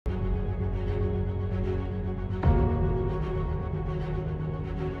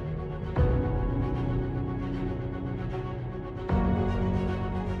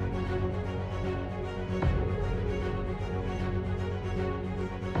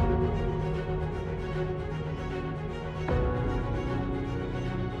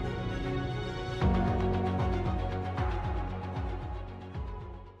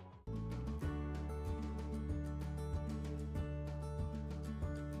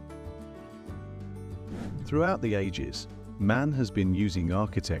Throughout the ages, man has been using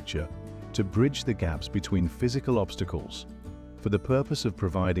architecture to bridge the gaps between physical obstacles for the purpose of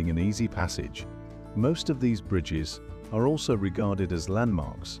providing an easy passage. Most of these bridges are also regarded as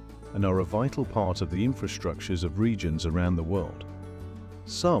landmarks and are a vital part of the infrastructures of regions around the world.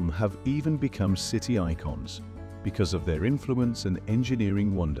 Some have even become city icons because of their influence and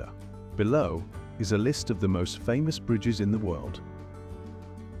engineering wonder. Below is a list of the most famous bridges in the world.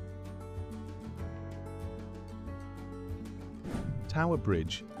 Tower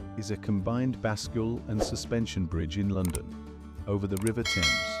Bridge is a combined bascule and suspension bridge in London, over the River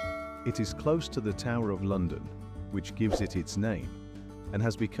Thames. It is close to the Tower of London, which gives it its name, and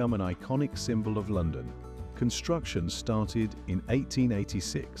has become an iconic symbol of London. Construction started in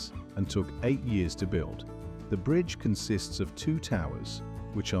 1886 and took 8 years to build. The bridge consists of 2 towers,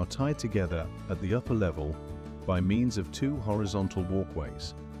 which are tied together at the upper level by means of 2 horizontal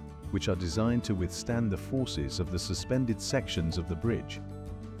walkways, which are designed to withstand the forces of the suspended sections of the bridge.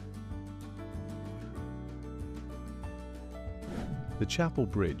 The Chapel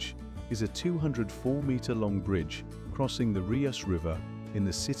Bridge is a 204-meter-long bridge crossing the Reuss River in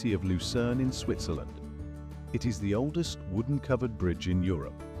the city of Lucerne in Switzerland. It is the oldest wooden-covered bridge in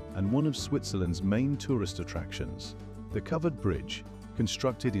Europe and one of Switzerland's main tourist attractions. The covered bridge,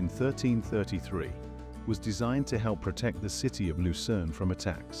 constructed in 1333, was designed to help protect the city of Lucerne from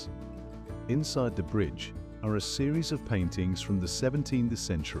attacks. Inside the bridge are a series of paintings from the 17th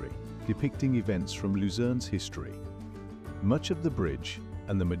century depicting events from Lucerne's history. Much of the bridge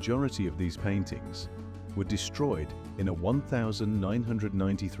and the majority of these paintings were destroyed in a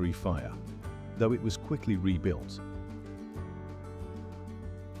 1993 fire, though it was quickly rebuilt.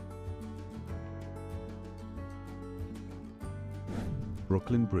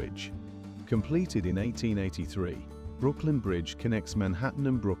 Brooklyn Bridge. Completed in 1883, Brooklyn Bridge connects Manhattan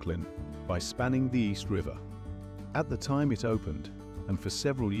and Brooklyn by spanning the East River. At the time it opened, and for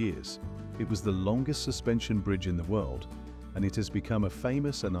several years, it was the longest suspension bridge in the world, and it has become a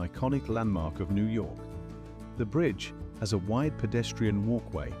famous and iconic landmark of New York. The bridge has a wide pedestrian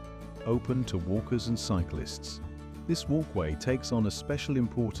walkway, open to walkers and cyclists. This walkway takes on a special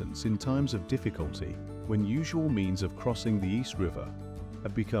importance in times of difficulty when usual means of crossing the East River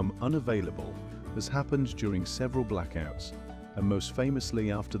have become unavailable, as happened during several blackouts, and most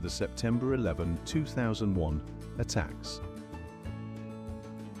famously after the September 11, 2001 attacks.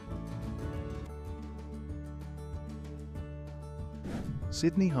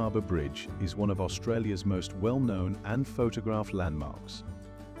 Sydney Harbour Bridge is one of Australia's most well-known and photographed landmarks.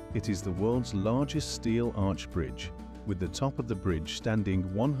 It is the world's largest steel arch bridge, with the top of the bridge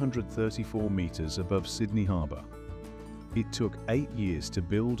standing 134 metres above Sydney Harbour. It took 8 years to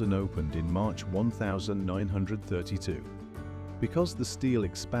build and opened in March 1932. Because the steel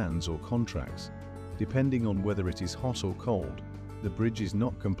expands or contracts, depending on whether it is hot or cold, the bridge is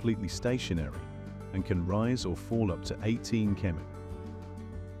not completely stationary and can rise or fall up to 18 km.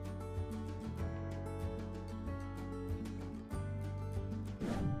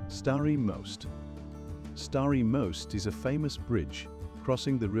 Stari Most. Stari Most is a famous bridge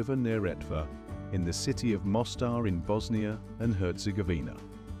crossing the river Neretva in the city of Mostar in Bosnia and Herzegovina.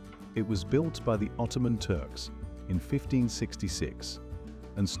 It was built by the Ottoman Turks in 1566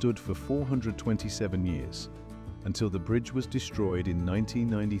 and stood for 427 years, until the bridge was destroyed in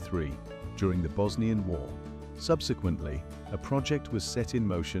 1993 during the Bosnian War. Subsequently, a project was set in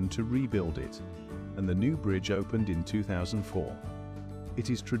motion to rebuild it, and the new bridge opened in 2004. It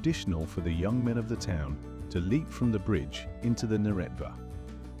is traditional for the young men of the town to leap from the bridge into the Neretva.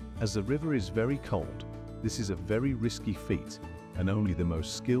 As the river is very cold, this is a very risky feat, and only the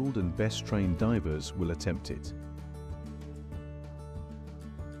most skilled and best trained divers will attempt it.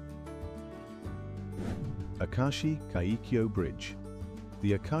 Akashi Kaikyo Bridge.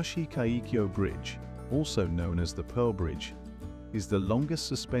 The Akashi Kaikyo Bridge, also known as the Pearl Bridge, is the longest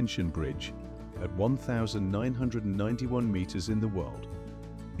suspension bridge at 1,991 meters in the world.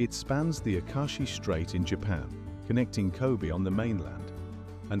 It spans the Akashi Strait in Japan, connecting Kobe on the mainland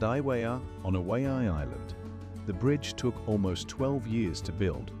and Iwaya on Oahu Island. The bridge took almost 12 years to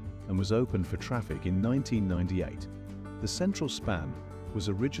build and was opened for traffic in 1998. The central span was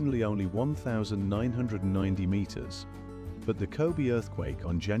originally only 1,990 meters, but the Kobe earthquake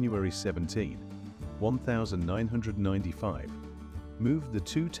on January 17, 1995, moved the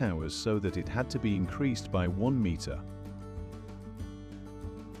 2 towers so that it had to be increased by 1 meter.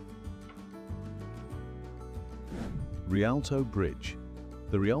 Rialto Bridge.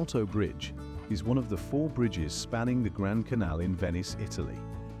 The Rialto Bridge is one of the 4 bridges spanning the Grand Canal in Venice, Italy.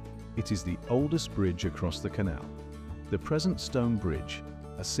 It is the oldest bridge across the canal. The present stone bridge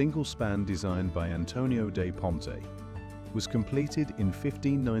a single span designed by Antonio de Ponte, was completed in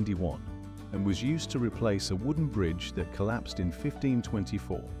 1591 and was used to replace a wooden bridge that collapsed in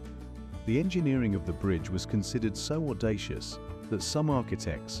 1524. The engineering of the bridge was considered so audacious that some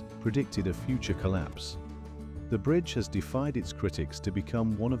architects predicted a future collapse. The bridge has defied its critics to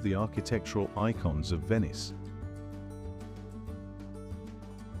become one of the architectural icons of Venice.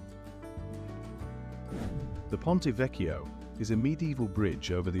 The Ponte Vecchio is a medieval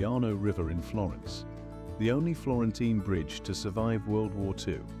bridge over the Arno River in Florence, the only Florentine bridge to survive World War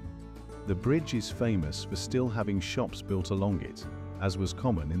II. The bridge is famous for still having shops built along it, as was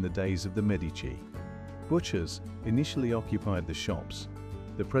common in the days of the Medici. Butchers initially occupied the shops.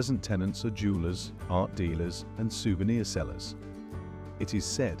 The present tenants are jewelers, art dealers, and souvenir sellers. It is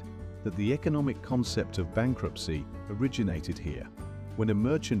said that the economic concept of bankruptcy originated here. When a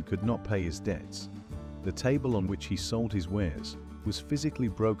merchant could not pay his debts, the table on which he sold his wares was physically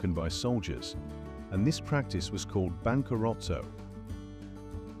broken by soldiers, and this practice was called bancarotto.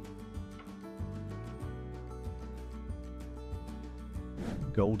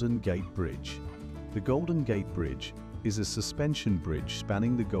 Golden Gate Bridge. The Golden Gate Bridge is a suspension bridge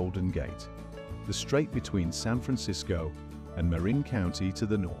spanning the Golden Gate, the strait between San Francisco and Marin County to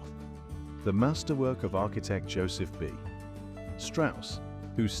the north. The masterwork of architect Joseph B. Strauss,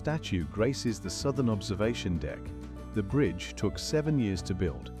 whose statue graces the southern observation deck, the bridge took 7 years to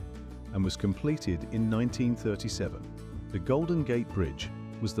build and was completed in 1937. The Golden Gate Bridge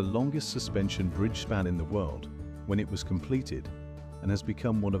was the longest suspension bridge span in the world when it was completed, and has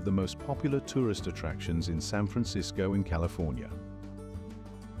become one of the most popular tourist attractions in San Francisco and California.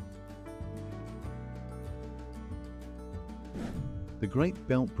 The Great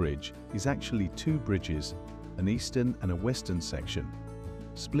Belt Bridge is actually two bridges, an eastern and a western section,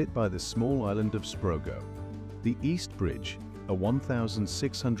 split by the small island of Sprogo. The East Bridge, a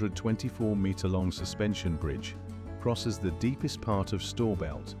 1,624-meter-long suspension bridge, crosses the deepest part of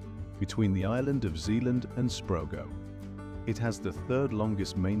Storbelt between the island of Zeeland and Sprogo. It has the third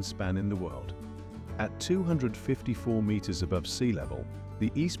longest main span in the world. At 254 meters above sea level,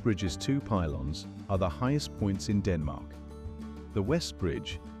 the East Bridge's two pylons are the highest points in Denmark. The West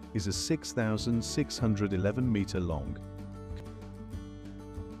Bridge is a 6,611-meter-long